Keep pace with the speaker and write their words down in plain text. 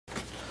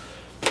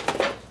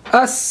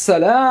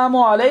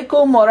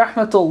AsSalaam-Alaykum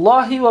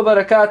waRahmatullahi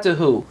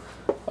waBarakatuhu.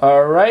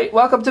 Alright,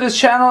 welcome to this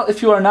channel.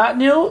 If you are not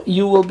new,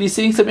 you will be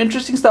seeing some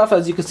interesting stuff,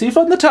 as you can see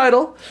from the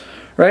title,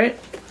 right?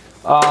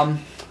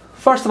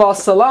 First of all,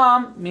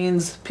 salam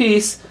means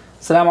peace.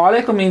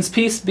 Assalamu-Alaykum means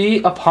peace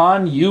be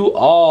upon you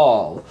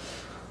all.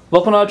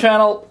 Welcome to our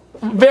channel.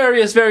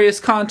 Various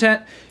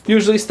content,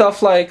 usually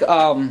stuff like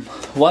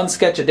one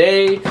sketch a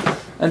day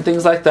and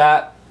things like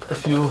that.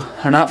 If you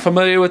are not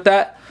familiar with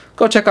that,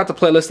 go check out the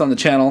playlist on the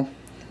channel.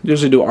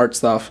 Usually do art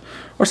stuff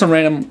or some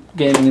random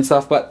gaming and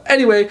stuff. But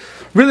anyway,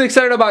 really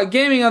excited about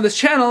gaming on this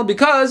channel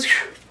because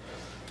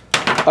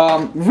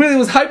really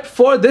was hyped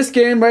for this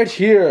game right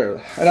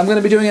here. And I'm going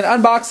to be doing an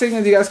unboxing,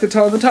 as you guys can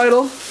tell in the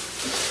title.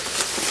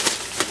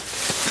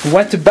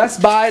 Went to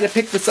Best Buy to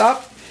pick this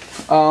up.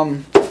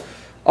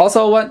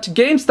 Also went to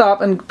GameStop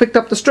and picked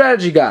up the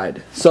strategy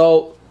guide.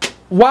 So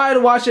why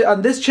to watch it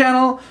on this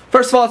channel?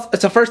 First of all,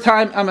 it's the first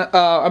time.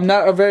 I'm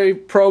not a very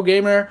pro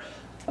gamer.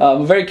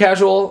 Very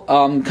casual.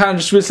 Kind of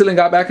just recently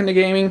got back into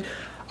gaming.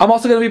 I'm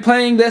also going to be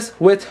playing this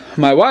with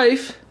my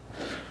wife.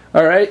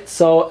 Alright,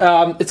 so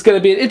it's going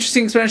to be an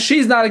interesting experience.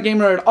 She's not a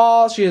gamer at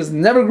all. She has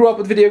never grew up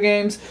with video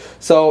games.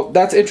 So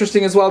that's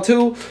interesting as well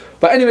too.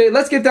 But anyway,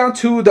 let's get down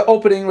to the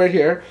opening right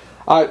here.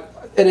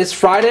 It is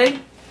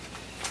Friday,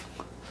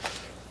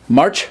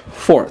 March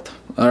 4th.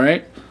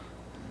 Alright,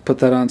 put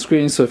that on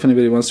screen so if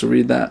anybody wants to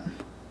read that.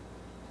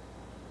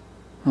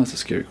 Oh, that's a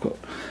scary quote.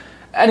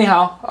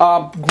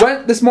 Anyhow,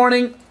 went this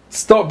morning.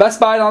 Best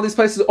Buy and all these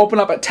places open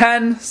up at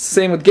 10.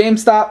 Same with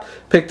GameStop.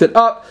 Picked it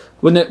up.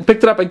 When it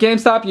picked it up at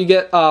GameStop, you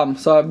get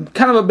so I'm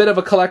kind of a bit of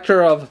a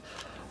collector of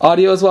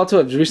audio as well too.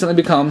 I've recently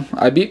become.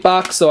 I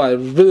beatbox, so I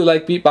really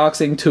like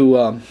beatboxing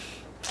to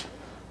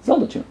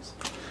Zelda tunes.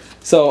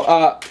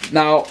 So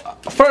now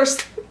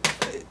first,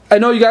 I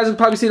know you guys have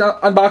probably seen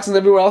unboxings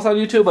everywhere else on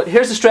YouTube, but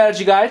here's the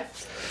strategy guide.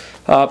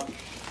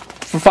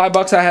 For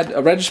 $5 I had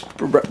a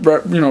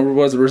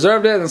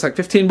reserved it, and it's like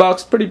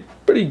 $15.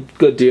 Pretty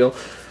good deal.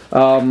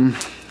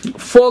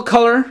 Full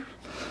color,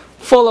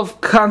 full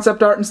of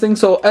concept art and things.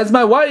 So as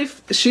my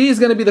wife, she's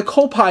going to be the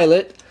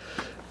co-pilot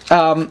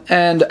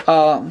and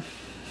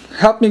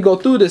help me go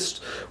through this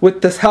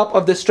with this help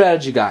of this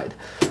strategy guide.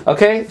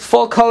 Okay,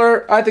 full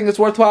color. I think it's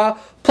worthwhile.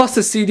 Plus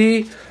the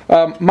CD.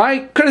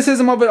 My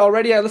criticism of it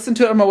already, I listened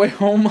to it on my way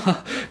home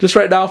just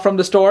right now from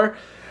the store.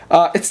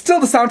 It's still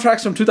the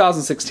soundtracks from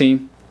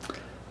 2016.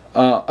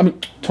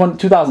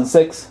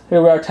 2006.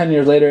 Here we are 10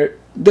 years later.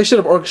 They should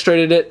have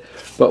orchestrated it,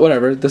 but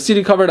whatever. The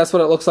CD cover, that's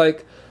what it looks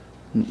like.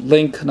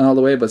 Link, not all the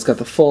way, but it's got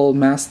the full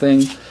mask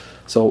thing.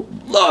 So,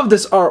 love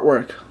this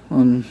artwork.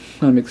 I'm going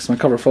to make this my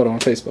cover photo on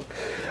Facebook.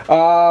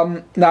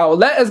 Now,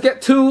 let us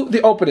get to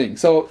the opening.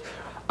 So,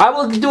 I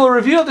will do a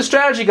review of the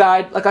strategy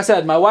guide. Like I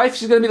said, my wife,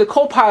 she's going to be the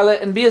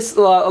co-pilot and be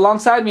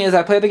alongside me as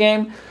I play the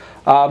game.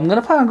 I'm going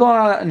to plan on going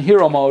on in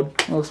hero mode.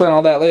 I'll explain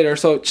all that later,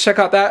 so check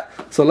out that.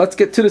 So let's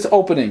get to this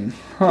opening.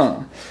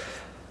 In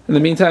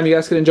the meantime, you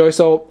guys can enjoy.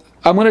 So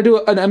I'm going to do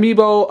an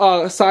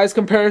amiibo size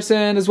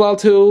comparison as well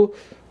too.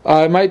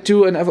 I might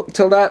do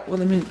till that. Well,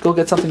 let me go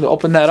get something to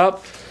open that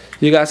up.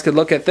 You guys could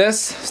look at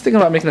this. I was thinking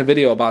about making a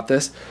video about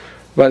this,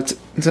 but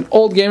it's an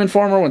old Game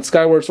Informer when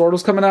Skyward Sword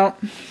was coming out.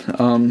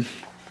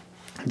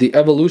 The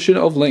Evolution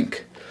of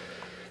Link.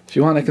 If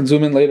you want, I can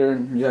zoom in later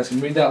and you guys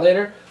can read that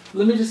later.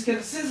 Let me just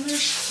get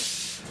scissors.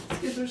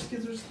 Scissors.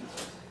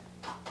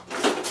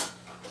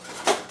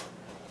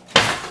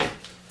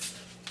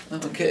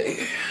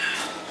 Okay.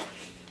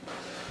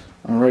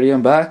 Alrighty,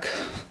 I'm back.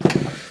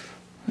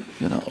 I'm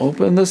gonna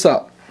open this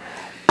up.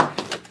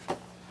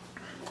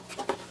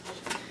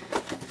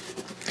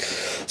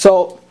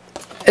 So,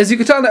 as you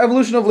can tell in the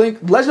Evolution of Link,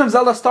 Legend of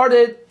Zelda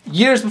started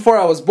years before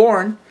I was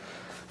born.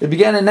 It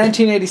began in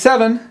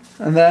 1987,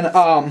 and then,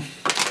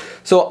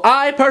 so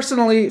I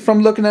personally,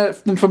 from looking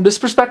at it from this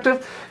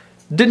perspective,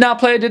 did not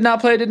play,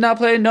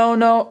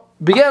 no.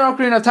 Began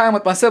Ocarina of Time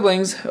with my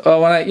siblings when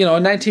I, in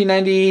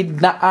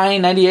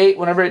 1999, 98,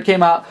 whenever it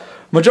came out.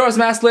 Majora's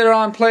Mask later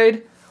on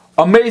played.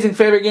 Amazing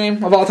favorite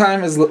game of all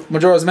time is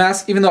Majora's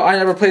Mask. Even though I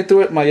never played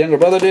through it, my younger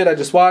brother did. I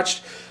just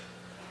watched.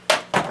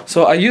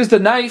 So I used a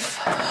knife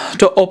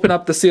to open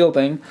up the seal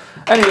thing.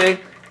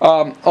 Anyway,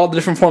 all the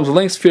different forms of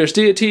Links, Fierce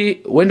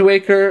Deity, Wind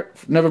Waker,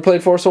 never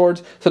played Four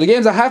Swords. So the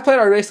games I have played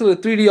are basically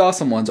the 3D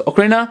awesome ones.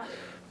 Ocarina,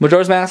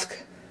 Majora's Mask,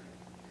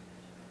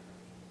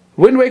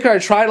 Wind Waker I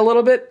tried a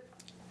little bit,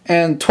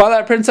 and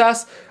Twilight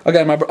Princess,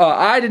 again,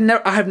 I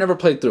have never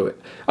played through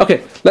it.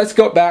 Okay, let's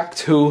go back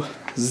to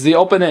the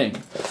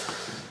opening.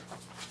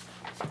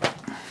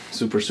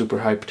 Super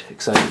hyped,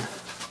 excited.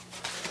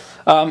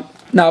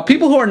 Now,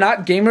 people who are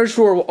not gamers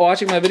who are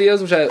watching my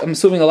videos, which I'm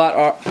assuming a lot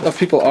of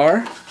people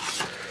are,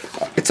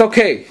 it's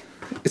okay.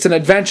 It's an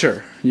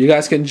adventure. You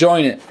guys can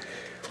join it.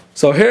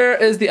 So here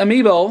is the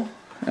amiibo,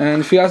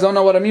 and if you guys don't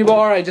know what amiibo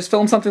are, I just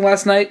filmed something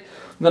last night.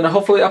 I'm going to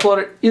hopefully upload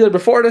it either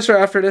before this or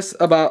after this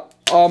about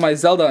all my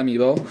Zelda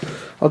amiibo.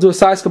 I'll do a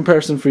size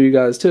comparison for you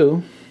guys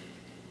too.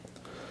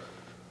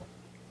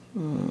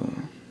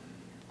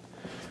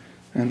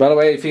 And by the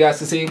way, if you guys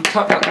can see,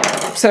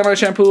 Samurai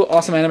Shampoo,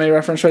 awesome anime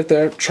reference right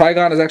there.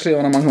 Trigon is actually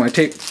one among my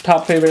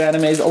top favorite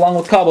animes, along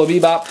with Cowboy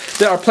Bebop.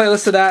 There are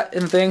playlists to that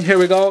in the thing. Here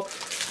we go.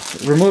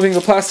 Removing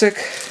the plastic.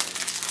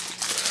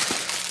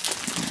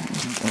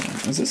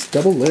 Is this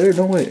double layered?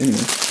 No way. Anyway.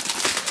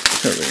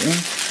 There we go.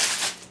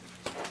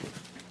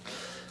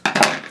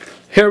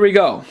 Here we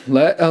go.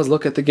 Let us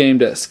look at the game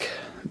disc.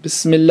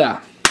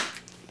 Bismillah.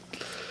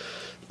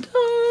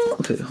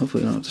 Okay,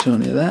 hopefully I don't have to show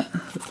any of that.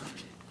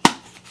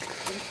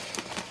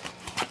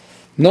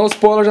 No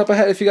spoilers up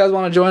ahead. If you guys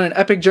want to join an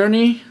epic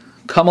journey,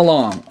 come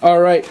along.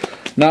 Alright,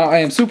 now I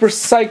am super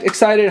psyched,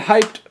 excited,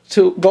 hyped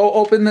to go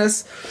open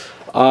this.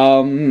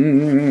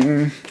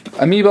 Amiibo.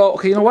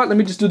 Okay, you know what? Let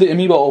me just do the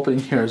amiibo opening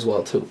here as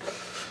well, too.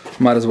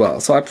 Might as well.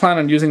 So I plan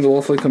on using the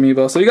waFlink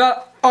amiibo. So you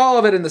got all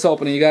of it in this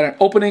opening. You got an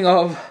opening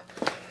of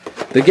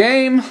the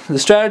game, the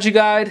strategy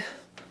guide,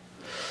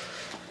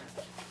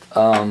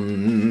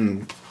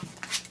 the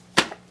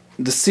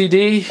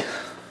CD.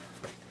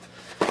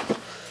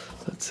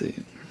 Let's see.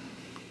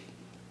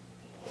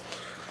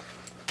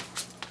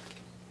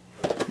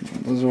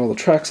 Those are all the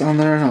tracks on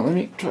there. Now let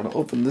me try to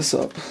open this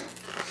up.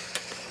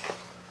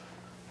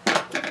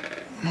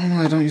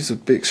 Normally I don't use a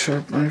big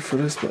sharp knife for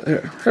this, but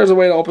here's a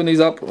way to open these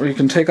up where you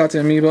can take out the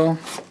amiibo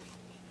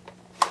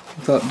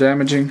without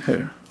damaging.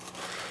 Here.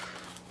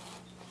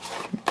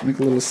 Make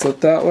a little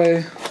slit that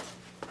way.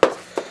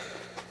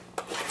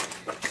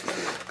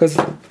 Because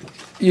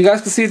you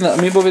guys can see in the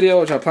amiibo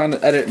video, which I plan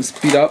to edit and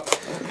speed up,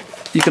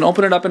 you can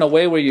open it up in a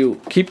way where you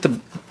keep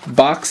the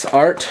box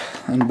art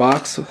and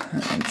box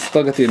and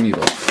still get the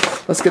amiibo.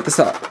 Let's get this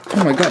out.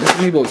 Oh my god, this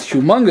amiibo is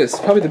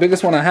humongous. Probably the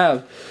biggest one I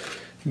have.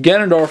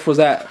 Ganondorf was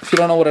that. If you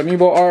don't know what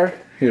amiibo are,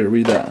 here,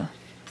 read that.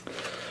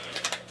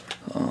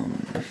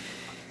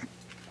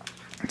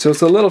 So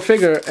it's a little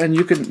figure, and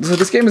you can. So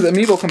this game is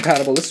amiibo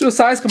compatible. Let's do a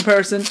size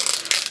comparison.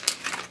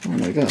 Oh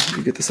my god, let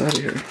me get this out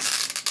of here.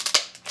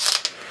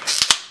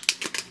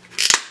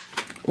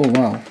 Oh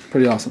wow,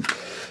 pretty awesome.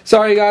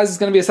 Sorry guys, it's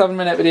gonna be a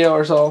 7-minute video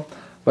or so,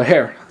 but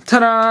here,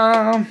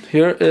 ta-da!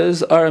 Here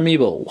is our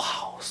amiibo.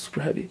 Wow, super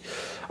heavy.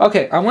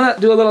 Okay, I'm gonna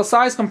do a little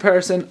size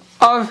comparison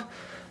of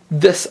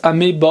this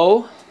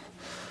amiibo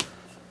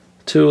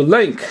to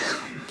Link.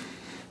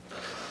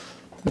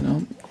 You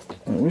know,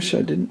 I wish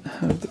I didn't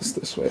have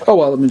this way. Oh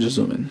well, let me just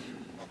zoom in.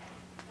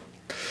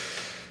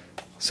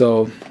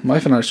 So, my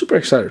wife and I are super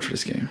excited for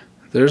this game.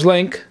 There's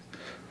Link.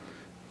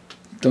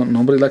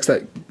 Nobody likes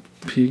that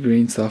pea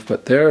green stuff,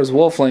 but there's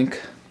waFlink.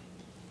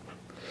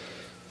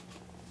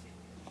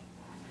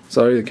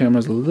 Sorry, the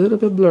camera's a little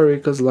bit blurry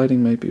because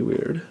lighting might be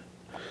weird.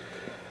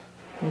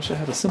 I wish I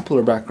had a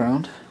simpler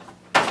background.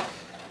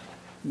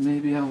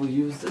 Maybe I will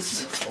use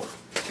this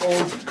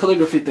old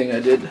calligraphy thing I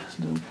did.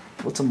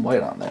 Put some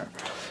white on there.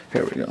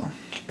 Here we go.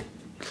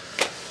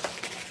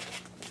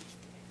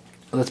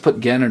 Let's put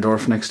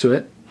Ganondorf next to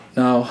it.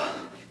 Now,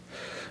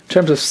 in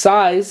terms of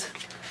size,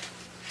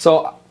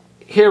 so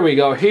here we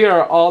go. Here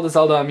are all the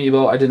Zelda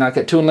amiibo. I did not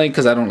get Toon Link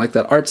because I don't like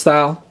that art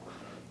style.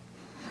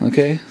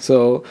 Okay,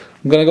 so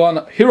I'm going to go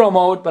on hero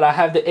mode, but I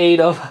have the aid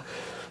of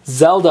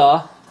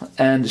Zelda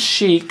and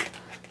Sheik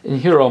in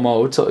hero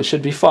mode, so it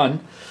should be fun.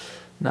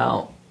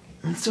 Now,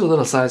 let's do a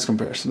little size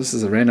comparison. This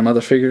is a random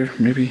other figure,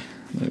 maybe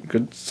a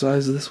good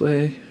size this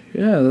way.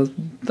 Yeah,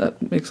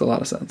 that makes a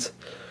lot of sense.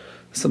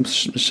 Some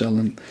shell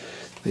in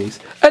these.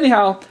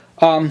 Anyhow,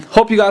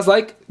 hope you guys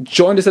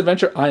join this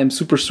adventure. I am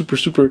super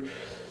duper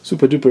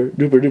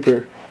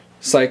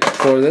psyched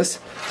for this.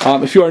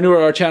 If you are new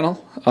to our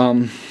channel,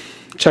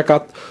 check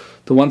out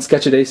the One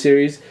Sketch a Day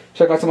series.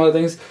 Check out some other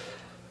things.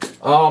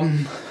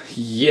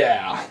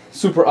 Yeah,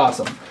 super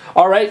awesome.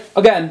 Alright,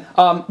 again,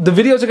 the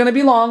videos are going to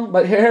be long,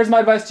 but here's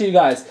my advice to you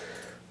guys.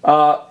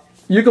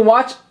 You can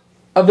watch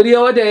a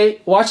video a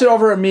day, watch it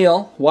over a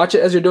meal, watch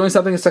it as you're doing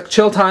something. It's like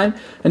chill time,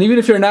 and even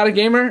if you're not a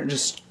gamer,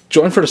 just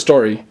join for the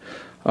story.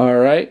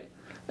 Alright,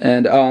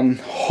 and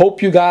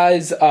hope you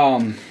guys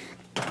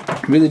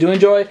really do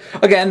enjoy.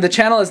 Again, the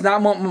channel is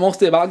not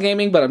mostly about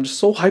gaming, but I'm just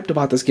so hyped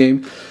about this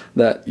game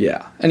that,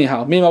 yeah.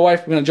 Anyhow, me and my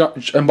wife are going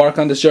to embark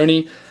on this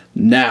journey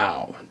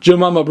now.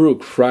 Juma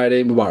Mabruk,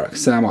 Friday Mubarak.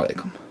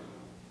 AsSalaam-Alaykum.